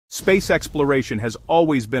Space exploration has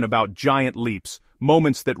always been about giant leaps,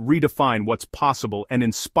 moments that redefine what's possible and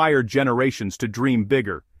inspire generations to dream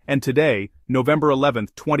bigger. And today, November 11th,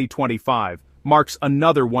 2025, marks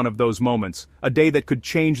another one of those moments, a day that could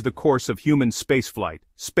change the course of human spaceflight.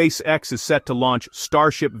 SpaceX is set to launch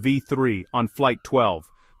Starship V3 on Flight 12,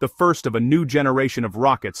 the first of a new generation of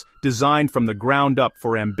rockets designed from the ground up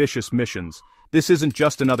for ambitious missions. This isn't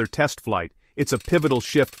just another test flight, it's a pivotal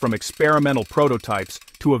shift from experimental prototypes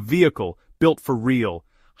to a vehicle built for real,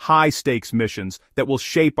 high-stakes missions that will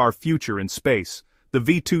shape our future in space. The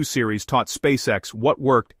V2 series taught SpaceX what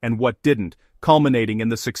worked and what didn't, culminating in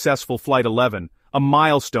the successful Flight 11, a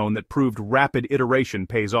milestone that proved rapid iteration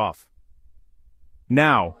pays off.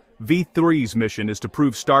 Now, V3's mission is to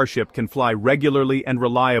prove Starship can fly regularly and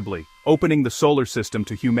reliably, opening the solar system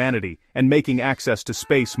to humanity and making access to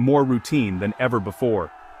space more routine than ever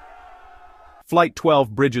before. Flight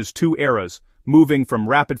 12 bridges two eras, moving from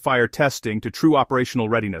rapid-fire testing to true operational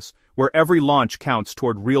readiness, where every launch counts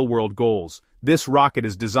toward real-world goals. This rocket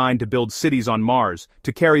is designed to build cities on Mars,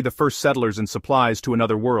 to carry the first settlers and supplies to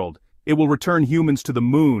another world. It will return humans to the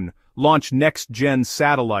moon, launch next-gen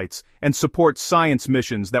satellites, and support science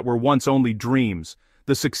missions that were once only dreams.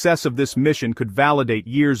 The success of this mission could validate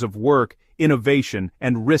years of work, innovation,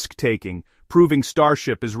 and risk-taking, proving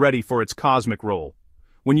Starship is ready for its cosmic role.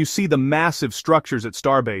 When you see the massive structures at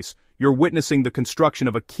Starbase, you're witnessing the construction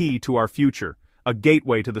of a key to our future, a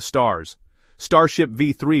gateway to the stars. Starship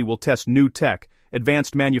V3 will test new tech,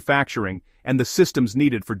 advanced manufacturing, and the systems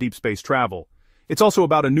needed for deep space travel. It's also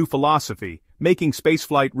about a new philosophy, making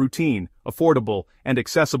spaceflight routine, affordable, and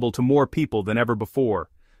accessible to more people than ever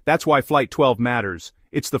before. That's why Flight 12 matters.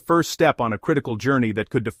 It's the first step on a critical journey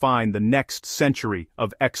that could define the next century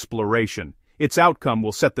of exploration. Its outcome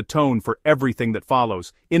will set the tone for everything that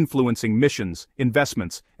follows, influencing missions,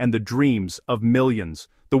 investments, and the dreams of millions.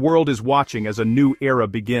 The world is watching as a new era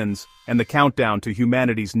begins, and the countdown to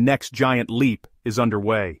humanity's next giant leap is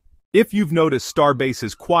underway. If you've noticed Starbase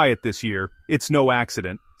is quiet this year, it's no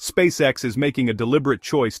accident. SpaceX is making a deliberate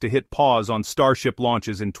choice to hit pause on Starship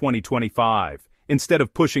launches in 2025. Instead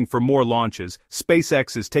of pushing for more launches,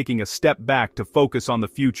 SpaceX is taking a step back to focus on the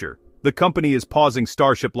future. The company is pausing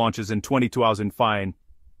Starship launches in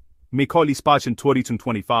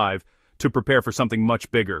 2025, to prepare for something much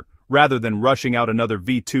bigger. Rather than rushing out another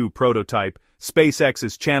V2 prototype, SpaceX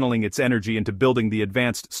is channeling its energy into building the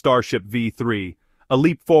advanced Starship V3, a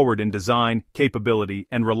leap forward in design, capability,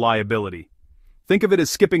 and reliability. Think of it as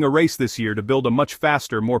skipping a race this year to build a much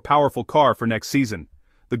faster, more powerful car for next season.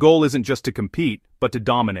 The goal isn't just to compete, but to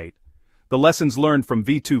dominate. The lessons learned from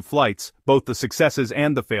V2 flights, both the successes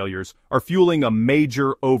and the failures, are fueling a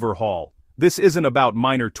major overhaul. This isn't about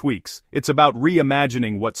minor tweaks, it's about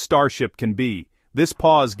reimagining what Starship can be. This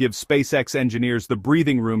pause gives SpaceX engineers the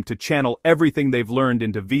breathing room to channel everything they've learned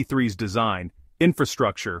into V3's design,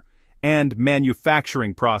 infrastructure, and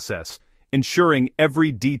manufacturing process, ensuring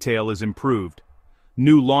every detail is improved.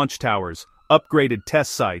 New launch towers, upgraded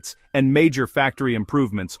test sites, and major factory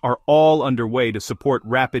improvements are all underway to support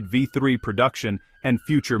rapid V3 production and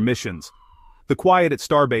future missions. The quiet at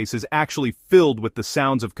Starbase is actually filled with the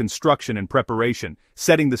sounds of construction and preparation,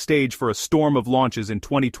 setting the stage for a storm of launches in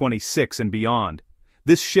 2026 and beyond.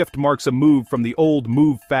 This shift marks a move from the old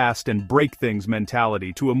move fast and break things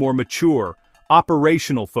mentality to a more mature,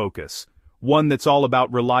 operational focus, one that's all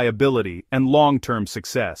about reliability and long-term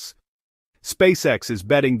success. SpaceX is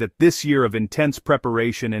betting that this year of intense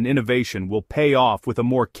preparation and innovation will pay off with a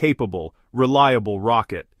more capable, reliable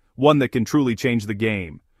rocket, one that can truly change the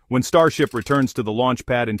game. When Starship returns to the launch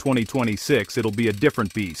pad in 2026, it'll be a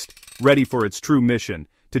different beast, ready for its true mission,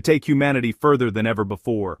 to take humanity further than ever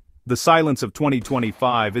before. The silence of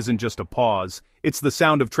 2025 isn't just a pause, it's the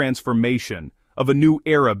sound of transformation, of a new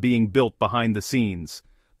era being built behind the scenes.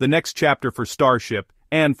 The next chapter for Starship,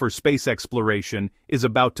 and for space exploration, is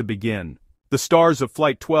about to begin. The stars of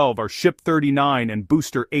Flight 12 are Ship 39 and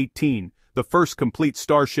Booster 18, the first complete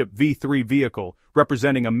Starship V3 vehicle,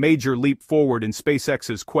 representing a major leap forward in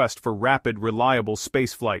SpaceX's quest for rapid, reliable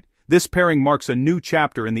spaceflight. This pairing marks a new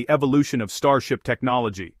chapter in the evolution of Starship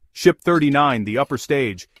technology. Ship 39, the upper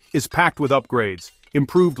stage, is packed with upgrades,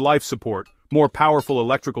 improved life support, more powerful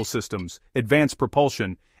electrical systems, advanced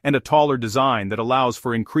propulsion, and a taller design that allows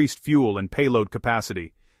for increased fuel and payload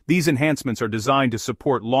capacity. These enhancements are designed to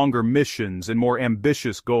support longer missions and more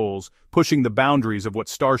ambitious goals, pushing the boundaries of what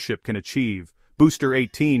Starship can achieve. Booster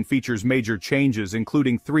 18 features major changes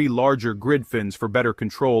including 3 larger grid fins for better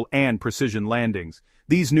control and precision landings.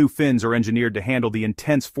 These new fins are engineered to handle the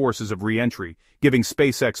intense forces of re-entry, giving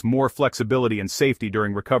SpaceX more flexibility and safety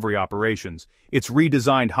during recovery operations. Its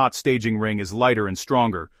redesigned hot staging ring is lighter and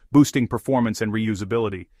stronger, boosting performance and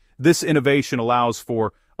reusability. This innovation allows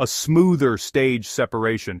for a smoother stage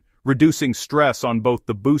separation, reducing stress on both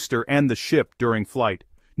the booster and the ship during flight.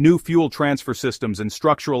 New fuel transfer systems and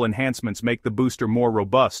structural enhancements make the booster more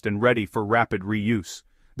robust and ready for rapid reuse.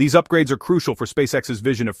 These upgrades are crucial for SpaceX's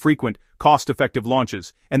vision of frequent, cost-effective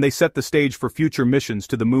launches, and they set the stage for future missions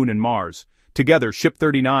to the Moon and Mars. Together, Ship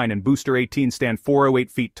 39 and Booster 18 stand 408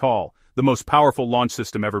 feet tall, the most powerful launch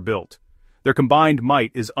system ever built. Their combined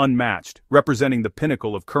might is unmatched, representing the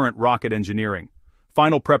pinnacle of current rocket engineering.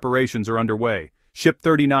 Final preparations are underway. Ship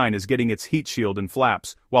 39 is getting its heat shield and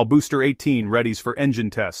flaps, while Booster 18 readies for engine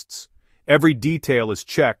tests. Every detail is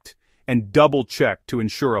checked and double-checked to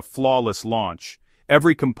ensure a flawless launch.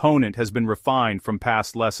 Every component has been refined from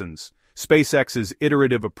past lessons. SpaceX's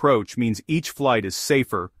iterative approach means each flight is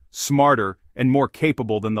safer, smarter, and more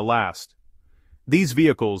capable than the last. These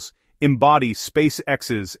vehicles embody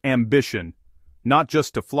SpaceX's ambition, not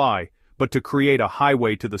just to fly, but to create a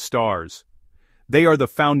highway to the stars. They are the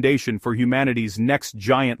foundation for humanity's next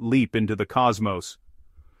giant leap into the cosmos.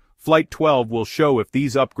 Flight 12 will show if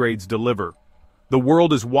these upgrades deliver. The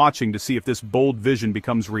world is watching to see if this bold vision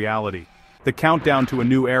becomes reality. The countdown to a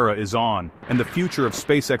new era is on, and the future of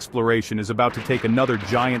space exploration is about to take another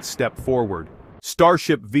giant step forward.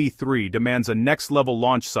 Starship V3 demands a next-level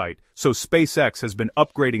launch site, so SpaceX has been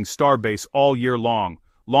upgrading Starbase all year long.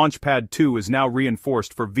 Launchpad 2 is now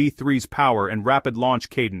reinforced for V3's power and rapid launch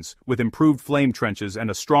cadence, with improved flame trenches and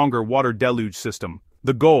a stronger water deluge system.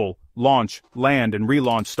 The goal: launch, land, and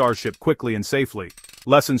relaunch Starship quickly and safely.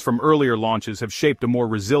 Lessons from earlier launches have shaped a more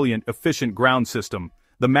resilient, efficient ground system.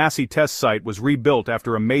 The Massie test site was rebuilt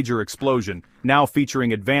after a major explosion, now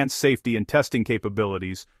featuring advanced safety and testing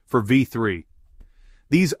capabilities for V3.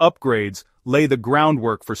 These upgrades lay the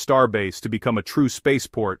groundwork for Starbase to become a true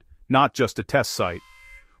spaceport, not just a test site.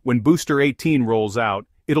 When Booster 18 rolls out,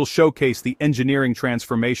 it'll showcase the engineering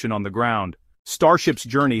transformation on the ground. Starship's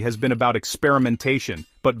journey has been about experimentation,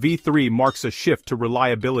 but V3 marks a shift to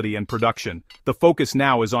reliability and production. The focus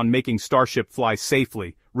now is on making Starship fly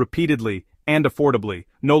safely, repeatedly, and affordably,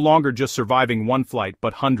 no longer just surviving one flight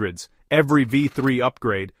but hundreds. Every V3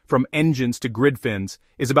 upgrade, from engines to grid fins,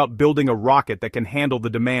 is about building a rocket that can handle the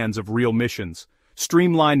demands of real missions.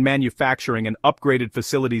 Streamlined manufacturing and upgraded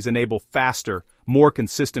facilities enable faster, more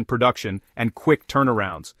consistent production and quick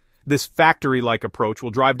turnarounds. This factory-like approach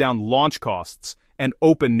will drive down launch costs and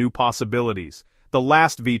open new possibilities. The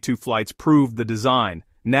last V2 flights proved the design.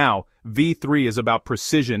 Now, V3 is about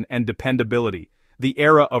precision and dependability. The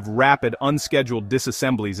era of rapid, unscheduled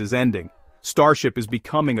disassemblies is ending. Starship is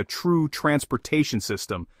becoming a true transportation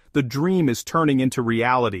system. The dream is turning into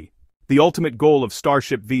reality. The ultimate goal of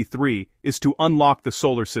Starship V3 is to unlock the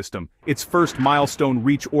solar system, its first milestone: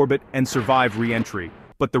 reach orbit and survive re-entry.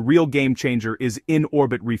 But the real game-changer is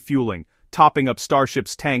in-orbit refueling, topping up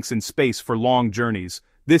Starship's tanks in space for long journeys.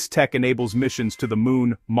 This tech enables missions to the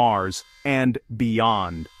Moon, Mars, and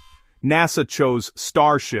beyond. NASA chose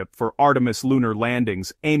Starship for Artemis lunar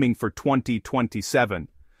landings, aiming for 2027.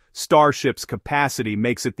 Starship's capacity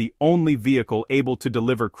makes it the only vehicle able to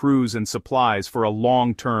deliver crews and supplies for a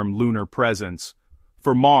long-term lunar presence.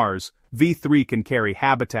 For Mars, V3 can carry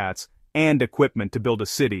habitats and equipment to build a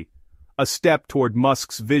city, a step toward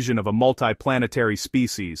Musk's vision of a multi-planetary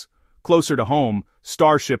species. Closer to home,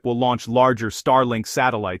 Starship will launch larger Starlink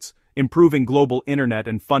satellites, improving global internet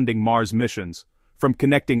and funding Mars missions. From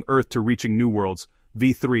connecting Earth to reaching new worlds,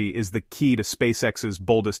 V3 is the key to SpaceX's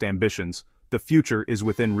boldest ambitions. The future is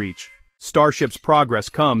within reach. Starship's progress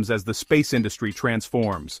comes as the space industry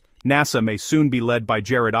transforms. NASA may soon be led by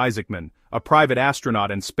Jared Isaacman, a private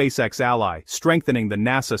astronaut and SpaceX ally, strengthening the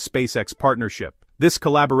NASA-SpaceX partnership. This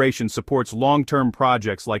collaboration supports long-term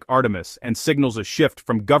projects like Artemis and signals a shift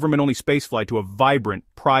from government-only spaceflight to a vibrant,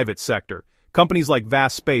 private sector. Companies like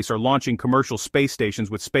Vast Space are launching commercial space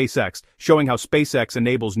stations with SpaceX, showing how SpaceX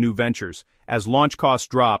enables new ventures. As launch costs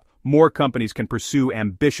drop, more companies can pursue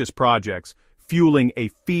ambitious projects, fueling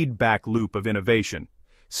a feedback loop of innovation.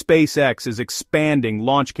 SpaceX is expanding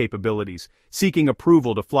launch capabilities, seeking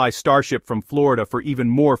approval to fly Starship from Florida for even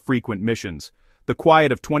more frequent missions. The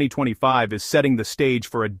quiet of 2025 is setting the stage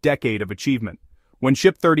for a decade of achievement. When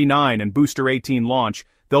Ship 39 and Booster 18 launch,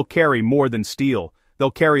 they'll carry more than steel. They'll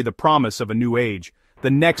carry the promise of a new age. The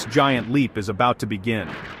next giant leap is about to begin.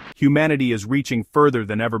 Humanity is reaching further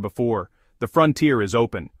than ever before. The frontier is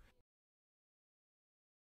open.